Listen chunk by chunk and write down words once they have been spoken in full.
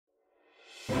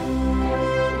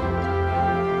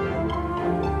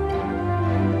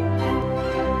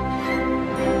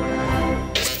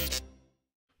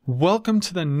Welcome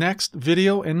to the next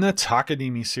video in the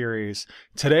Takadimi series.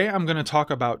 Today I'm going to talk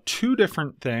about two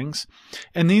different things,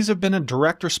 and these have been a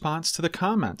direct response to the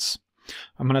comments.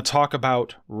 I'm going to talk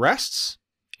about rests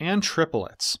and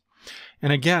triplets.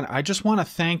 And again, I just want to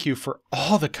thank you for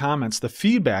all the comments. The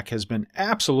feedback has been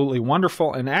absolutely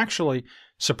wonderful and actually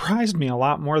surprised me a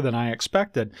lot more than I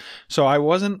expected. So I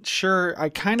wasn't sure. I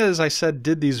kind of, as I said,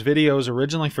 did these videos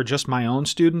originally for just my own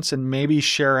students and maybe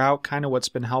share out kind of what's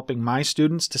been helping my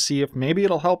students to see if maybe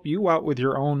it'll help you out with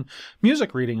your own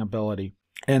music reading ability.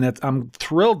 And I'm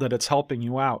thrilled that it's helping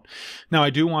you out. Now, I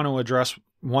do want to address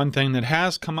one thing that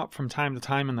has come up from time to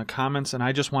time in the comments, and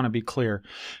I just want to be clear.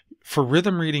 For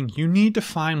rhythm reading, you need to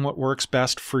find what works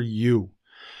best for you.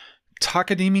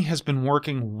 Takadimi has been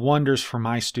working wonders for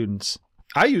my students.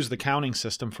 I use the counting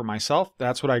system for myself.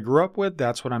 That's what I grew up with.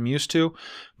 That's what I'm used to.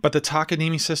 But the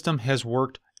Takadimi system has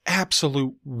worked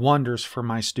absolute wonders for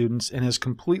my students and has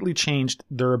completely changed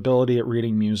their ability at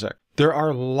reading music. There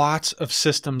are lots of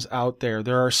systems out there.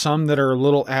 There are some that are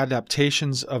little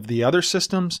adaptations of the other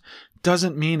systems.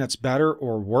 Doesn't mean it's better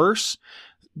or worse.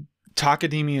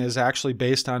 Takadimi is actually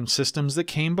based on systems that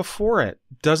came before it.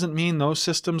 Doesn't mean those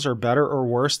systems are better or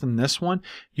worse than this one.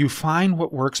 You find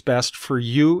what works best for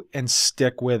you and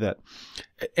stick with it.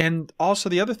 And also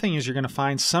the other thing is you're going to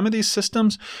find some of these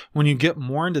systems, when you get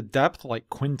more into depth, like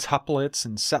quintuplets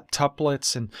and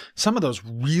septuplets and some of those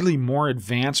really more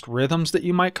advanced rhythms that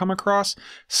you might come across,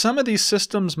 some of these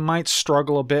systems might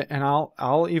struggle a bit. And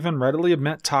I'll even readily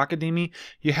admit, Takadimi,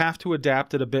 you have to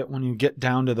adapt it a bit when you get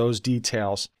down to those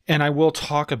details. And I will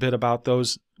talk a bit about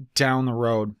those down the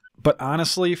road. But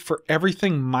honestly, for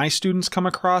everything my students come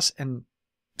across, and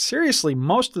seriously,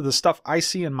 most of the stuff I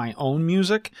see in my own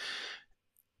music,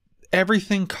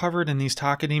 everything covered in these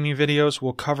Takadimi videos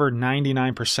will cover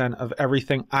 99% of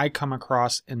everything I come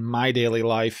across in my daily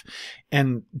life,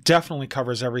 and definitely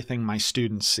covers everything my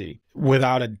students see.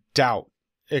 Without a doubt,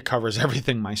 it covers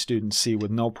everything my students see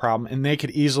with no problem, and they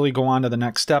could easily go on to the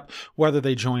next step, whether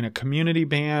they join a community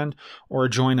band or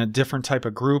join a different type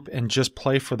of group and just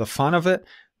play for the fun of it.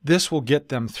 This will get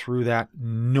them through that,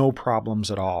 no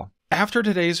problems at all. After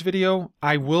today's video,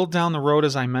 I will down the road,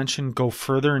 as I mentioned, go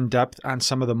further in depth on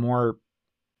some of the more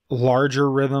larger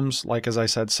rhythms, like, as I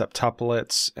said,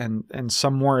 septuplets and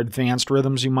some more advanced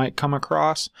rhythms you might come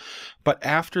across. But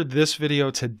after this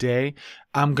video today,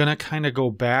 I'm going to kind of go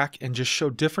back and just show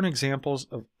different examples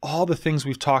of all the things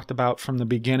we've talked about from the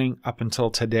beginning up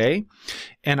until today.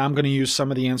 And I'm going to use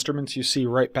some of the instruments you see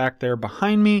right back there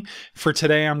behind me. For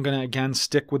today, I'm going to again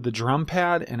stick with the drum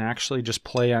pad and actually just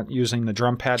play on using the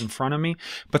drum pad in front of me.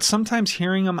 But sometimes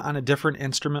hearing them on a different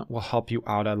instrument will help you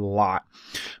out a lot.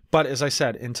 But as I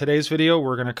said, in today's video,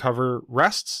 we're going to cover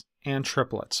rests and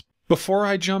triplets. Before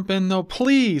I jump in though,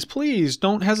 please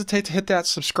don't hesitate to hit that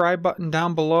subscribe button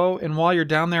down below. And while you're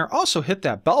down there, also hit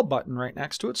that bell button right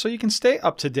next to it so you can stay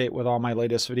up to date with all my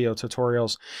latest video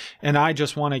tutorials. And I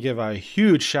just want to give a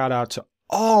huge shout out to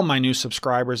all my new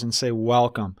subscribers and say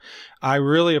welcome. I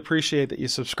really appreciate that you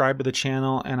subscribe to the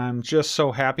channel, and I'm just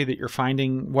so happy that you're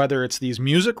finding whether it's these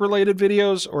music related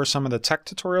videos or some of the tech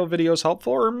tutorial videos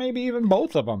helpful, or maybe even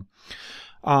both of them.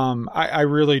 I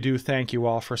really do thank you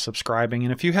all for subscribing.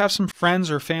 And if you have some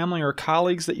friends or family or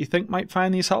colleagues that you think might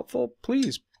find these helpful,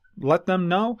 please let them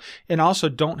know. And also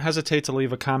don't hesitate to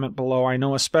leave a comment below. I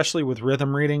know, especially with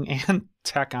rhythm reading and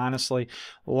tech, honestly,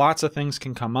 lots of things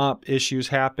can come up, issues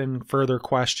happen, further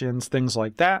questions, things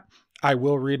like that. I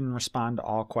will read and respond to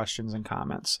all questions and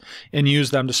comments and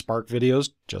use them to spark videos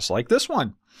just like this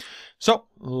one. So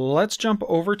let's jump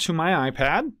over to my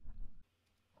iPad.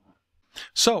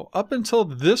 So up until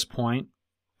this point,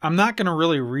 I'm not going to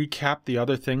really recap the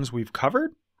other things we've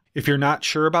covered. If you're not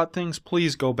sure about things,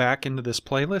 please go back into this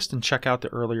playlist and check out the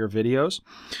earlier videos.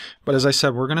 But as I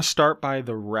said, we're going to start by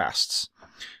the rests.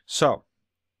 So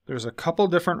there's a couple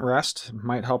different rests. It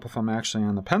might help if I'm actually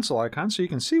on the pencil icon so you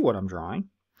can see what I'm drawing.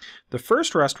 The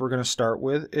first rest we're going to start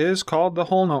with is called the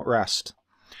whole note rest.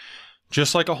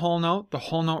 Just like a whole note, the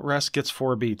whole note rest gets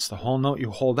 4 beats. The whole note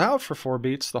you hold out for 4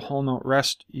 beats. The whole note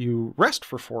rest, you rest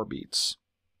for 4 beats.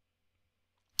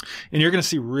 And you're going to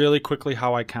see really quickly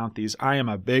how I count these. I am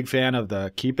a big fan of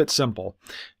the keep it simple.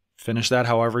 Finish that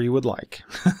however you would like.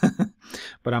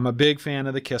 But I'm a big fan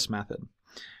of the KISS method.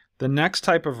 The next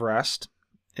type of rest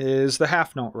is the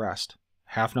half note rest.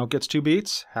 Half note gets 2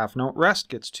 beats. Half note rest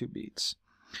gets 2 beats.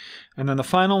 And then the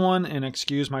final one, and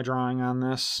excuse my drawing on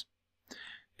this,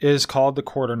 is called the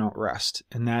quarter note rest,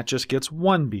 and that just gets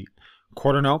 1 beat.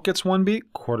 Quarter note gets 1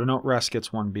 beat, quarter note rest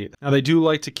gets 1 beat. Now they do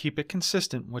like to keep it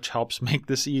consistent, which helps make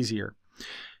this easier.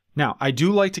 Now I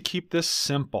do like to keep this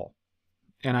simple,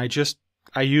 and I just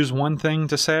I use one thing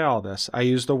to say all this. I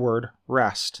use the word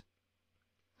rest.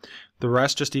 The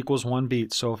rest just equals one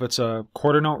beat. So if it's a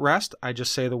quarter note rest, I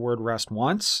just say the word rest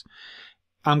once.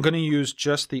 I'm going to use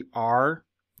just the R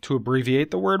to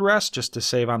abbreviate the word rest, just to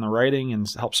save on the writing and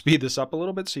help speed this up a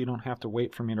little bit so you don't have to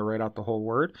wait for me to write out the whole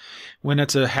word. When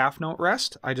it's a half note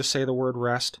rest, I just say the word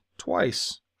rest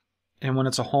twice. And when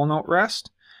it's a whole note rest,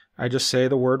 I just say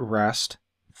the word rest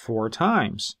 4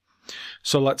 times.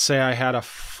 So let's say I had a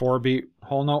 4-beat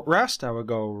whole note rest. I would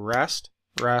go rest,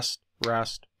 rest,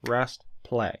 rest, rest,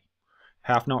 play.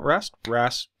 Half note rest,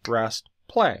 rest, rest,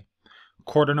 play.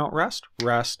 Quarter note rest,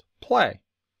 rest, play.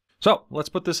 So let's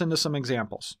put this into some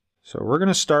examples. So we're going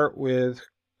to start with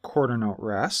quarter note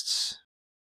rests.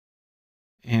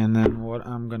 And then what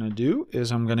I'm going to do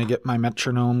is I'm going to get my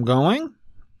metronome going.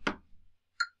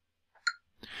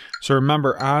 So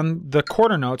remember, on the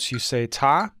quarter notes you say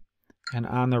ta, and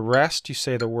on the rest you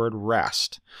say the word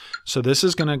rest. So this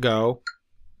is going to go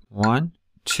 1,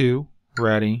 2,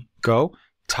 ready, go.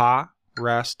 Ta,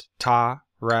 rest, ta,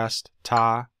 rest,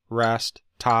 ta, rest,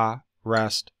 ta,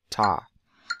 rest, ta.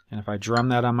 And if I drum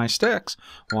that on my sticks,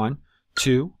 1,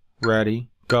 2, ready,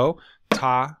 go.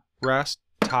 Ta, rest,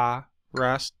 ta,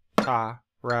 rest, ta,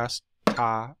 rest,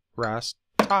 ta, rest,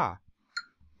 ta.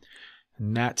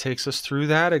 And that takes us through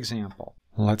that example.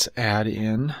 Let's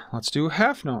do a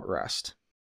half note rest.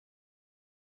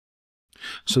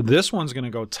 So this one's going to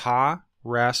go ta,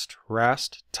 rest,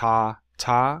 rest, ta,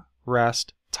 ta,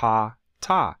 rest, ta,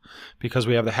 ta. Because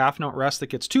we have the half note rest that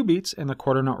gets 2 beats and the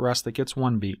quarter note rest that gets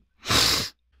 1 beat.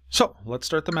 So let's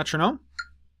start the metronome.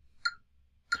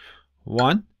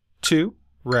 1, 2,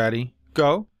 ready,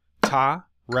 go. Ta,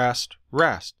 rest,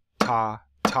 rest, ta,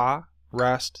 ta,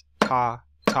 rest, ta,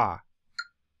 ta.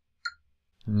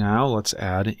 Now let's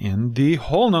add in the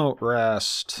whole note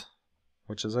rest,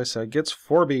 which, as I said, gets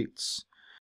 4 beats.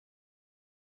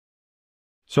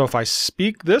 So if I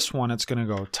speak this one, it's going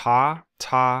to go ta,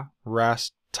 ta,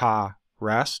 rest,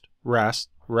 rest, rest,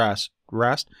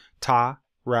 rest, ta,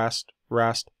 rest,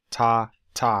 rest, ta,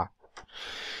 ta.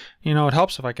 You know, it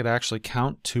helps if I could actually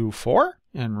count to 4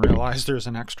 and realize there's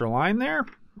an extra line there.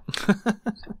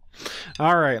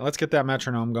 All right, let's get that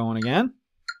metronome going again.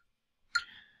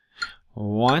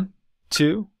 1,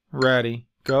 2, ready,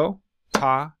 go.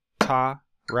 Ta, ta,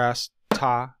 rest,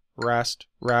 rest,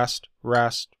 rest,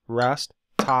 rest,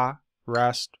 ta,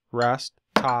 rest, rest,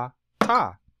 ta,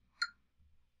 ta.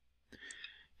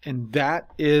 And that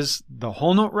is the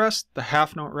whole note rest, the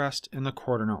half note rest, and the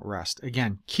quarter note rest.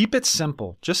 Again, keep it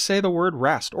simple. Just say the word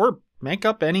rest or make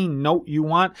up any note you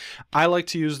want. I like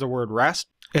to use the word rest.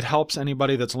 It helps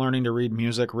anybody that's learning to read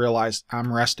music realize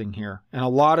I'm resting here. And a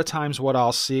lot of times what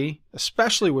I'll see,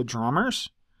 especially with drummers,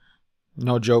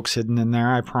 no jokes hidden in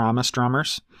there, I promise,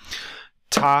 drummers,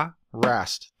 ta,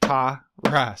 rest, ta,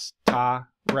 rest, ta,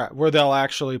 rest, where they'll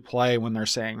actually play when they're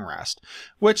saying rest,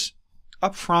 which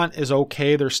up front is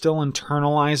okay. They're still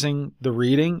internalizing the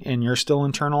reading and you're still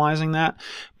internalizing that,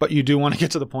 but you do want to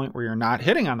get to the point where you're not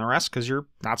hitting on the rest because you're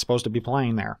not supposed to be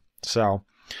playing there. So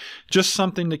just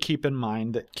something to keep in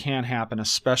mind that can happen,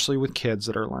 especially with kids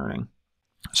that are learning.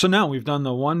 So now we've done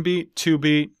the 1 beat, 2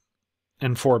 beat,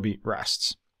 and 4 beat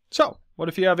rests. So what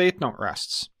if you have 8th note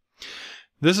rests?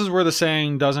 This is where the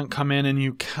saying doesn't come in and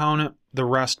you count it, the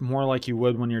rest more like you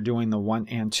would when you're doing the 1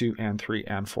 and 2 and 3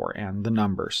 and 4 and the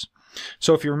numbers.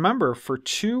 So if you remember, for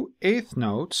 2 8th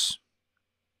notes,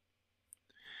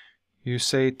 you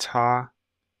say ta,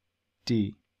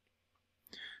 di.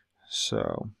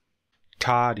 So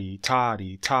ta-di,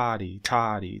 ta-di, ta-di,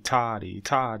 ta-di, ta-di,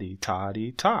 ta-di,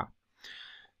 ta-di, ta.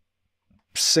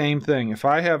 Same thing. If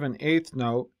I have an 8th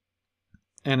note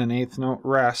and an 8th note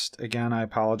rest, again, I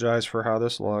apologize for how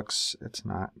this looks. It's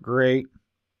not great.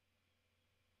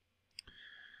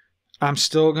 I'm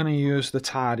still going to use the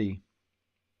ta-di.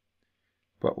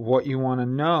 But what you want to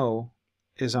know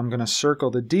is I'm going to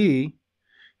circle the D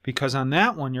because on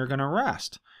that one you're going to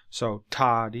rest. So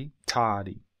ta-di,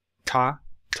 ta-di, ta,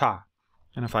 ta.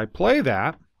 And if I play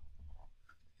that,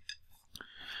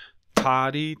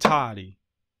 ta-di, ta-di,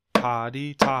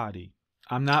 ta-di, ta-di,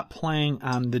 I'm not playing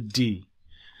on the D.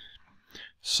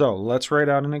 So let's write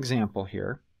out an example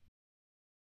here.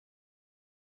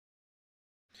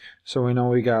 So we know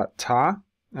we got ta.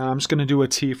 And I'm just going to do a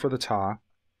T for the ta.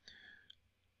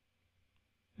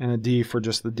 And a D for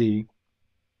just the D.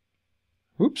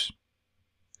 Oops.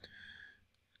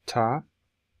 Ta.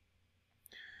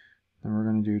 Then we're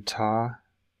going to do ta,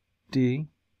 D.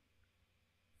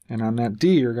 And on that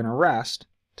D, you're going to rest.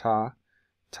 Ta,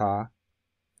 ta,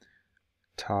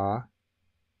 ta,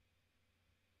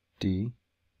 D,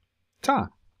 ta.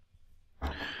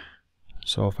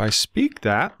 So if I speak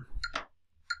that,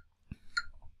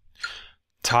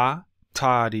 ta,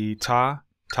 ta-dee, ta,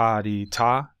 ta-dee,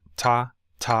 ta, ta,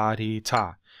 ta-dee,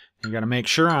 ta. You got to make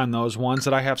sure on those ones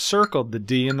that I have circled, the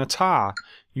D and the ta,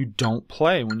 you don't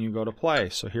play when you go to play.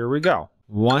 So here we go.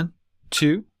 1,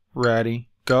 2, ready,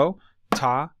 go.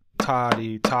 Ta,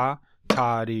 ta-dee, ta,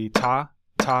 ta-dee, ta,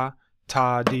 ta,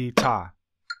 ta-dee, ta.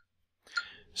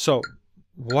 So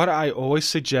what I always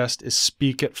suggest is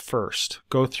speak it first.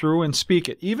 Go through and speak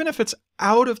it. Even if it's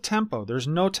out of tempo, there's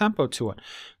no tempo to it.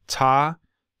 Ta,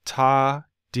 ta,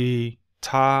 dee,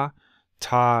 ta,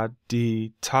 ta,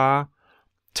 dee, ta,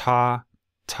 ta,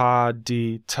 ta,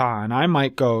 dee, ta. And I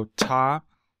might go ta,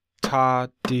 ta,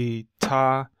 dee,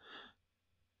 ta,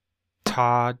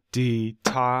 ta, dee,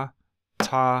 ta,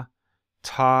 ta,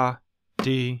 ta,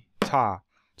 dee, ta.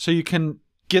 So you can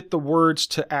get the words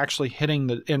to actually hitting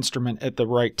the instrument at the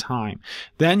right time.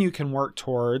 Then you can work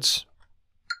towards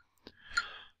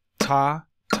ta,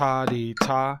 ta, dee,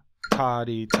 ta, ta,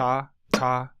 dee, ta,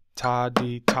 ta, ta,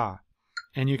 dee, ta.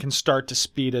 And you can start to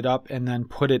speed it up and then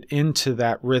put it into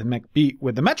that rhythmic beat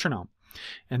with the metronome.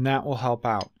 And that will help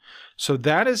out. So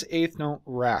that is eighth note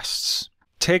rests.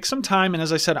 Take some time, and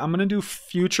as I said, I'm going to do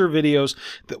future videos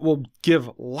that will give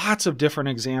lots of different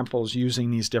examples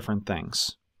using these different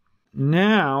things.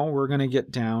 Now we're going to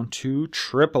get down to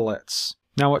triplets.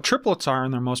 Now what triplets are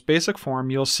in their most basic form,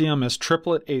 you'll see them as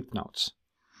triplet eighth notes.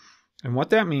 And what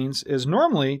that means is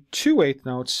normally 2 eighth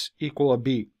notes equal a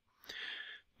beat.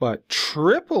 But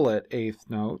triplet eighth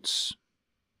notes,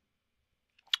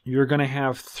 you're going to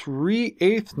have 3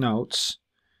 eighth notes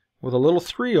with a little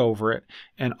 3 over it,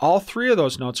 and all 3 of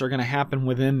those notes are going to happen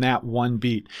within that one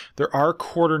beat. There are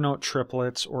quarter note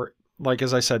triplets, or like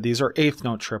as I said, these are eighth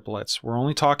note triplets. We're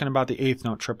only talking about the eighth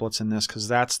note triplets in this because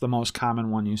that's the most common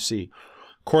one you see.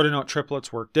 Quarter note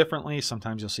triplets work differently.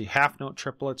 Sometimes you'll see half note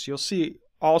triplets. You'll see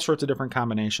all sorts of different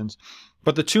combinations.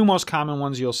 But the 2 most common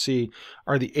ones you'll see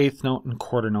are the eighth note and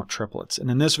quarter note triplets.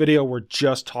 And in this video, we're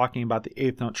just talking about the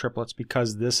eighth note triplets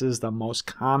because this is the most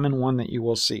common one that you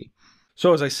will see.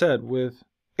 So as I said, with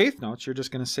eighth notes, you're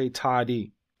just going to say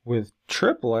ta-dee. With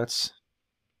triplets,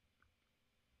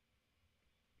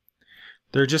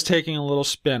 they're just taking a little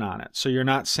spin on it. So you're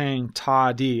not saying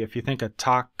ta-dee. If you think of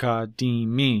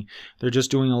Takadimi, they're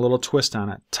just doing a little twist on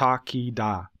it.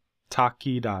 Ta-ki-da,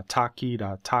 ta-ki-da,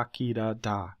 ta-ki-da, ta-ki-da,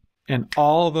 da. And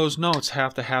all of those notes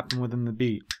have to happen within the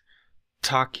beat.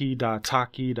 Ta-ki-da,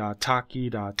 ta-ki-da,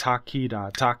 ta-ki-da, ta-ki-da,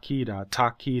 ta-ki-da,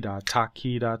 ta-ki-da,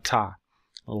 ta-ki-da, ta.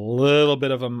 A little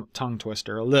bit of a tongue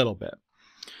twister, a little bit.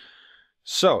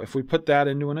 So if we put that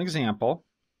into an example,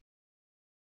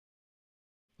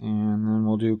 and then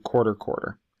we'll do quarter,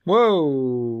 quarter.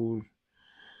 Whoa!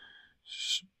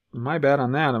 My bad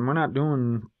on that. And we're not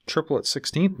doing triplet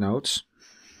 16th notes.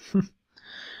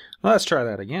 Let's try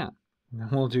that again. And then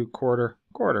we'll do quarter,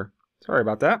 quarter. Sorry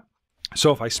about that.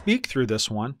 So if I speak through this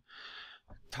one,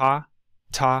 ta,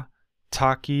 ta,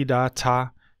 ta-ki-da,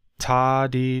 ta,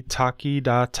 ta-dee,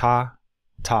 ta-ki-da, ta,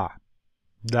 ta.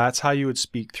 That's how you would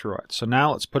speak through it. So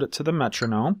now let's put it to the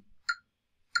metronome.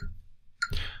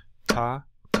 Ta,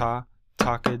 ta,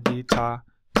 takadee, ta,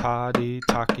 ta-dee,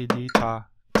 takadee, ta,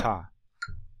 ta.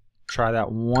 Try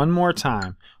that one more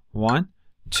time. 1,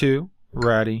 2,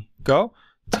 ready, go.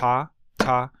 Ta,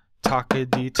 ta,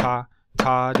 takadee, ta,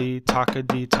 ta-dee,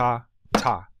 takadee, ta,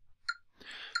 ta.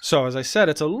 So as I said,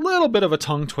 it's a little bit of a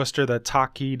tongue twister, the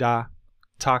ta-ki-da,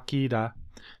 ta-ki-da,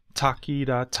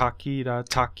 ta-ki-da, ta-ki-da,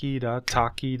 ta-ki-da,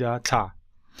 ta-ki-da, ta.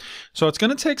 So it's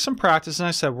going to take some practice, and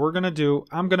I said I'm going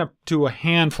to do a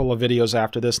handful of videos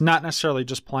after this, not necessarily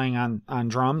just playing on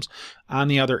drums, on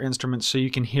the other instruments so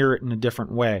you can hear it in a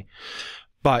different way.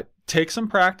 But take some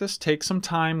practice, take some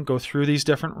time, go through these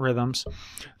different rhythms.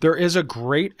 There is a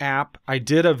great app. I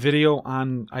did a video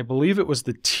on, I believe it was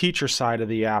the teacher side of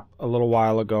the app a little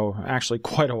while ago, actually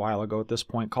quite a while ago at this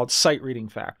point, called Sight Reading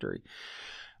Factory.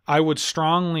 I would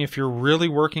strongly, if you're really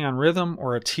working on rhythm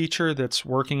or a teacher that's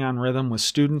working on rhythm with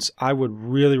students, I would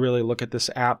really, really look at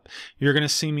this app. You're going to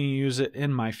see me use it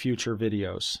in my future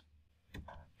videos.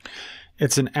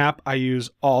 It's an app I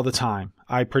use all the time.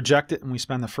 I project it and we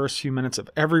spend the first few minutes of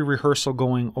every rehearsal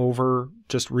going over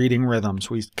just reading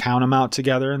rhythms. We count them out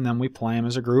together and then we play them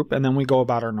as a group and then we go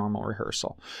about our normal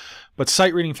rehearsal. But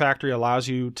Sight Reading Factory allows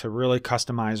you to really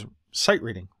customize sight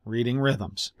reading, reading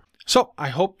rhythms. So I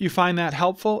hope you find that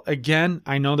helpful. Again,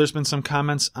 I know there's been some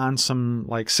comments on some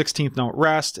like 16th note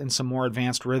rest and some more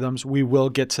advanced rhythms. We will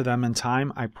get to them in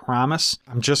time, I promise.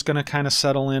 I'm just going to kind of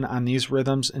settle in on these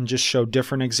rhythms and just show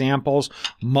different examples,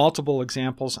 multiple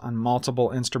examples on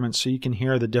multiple instruments so you can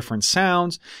hear the different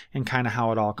sounds and kind of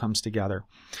how it all comes together.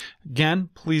 Again,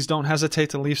 please don't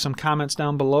hesitate to leave some comments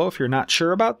down below if you're not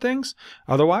sure about things.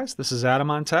 Otherwise, this is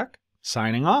Adam on Tech.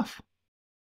 signing off.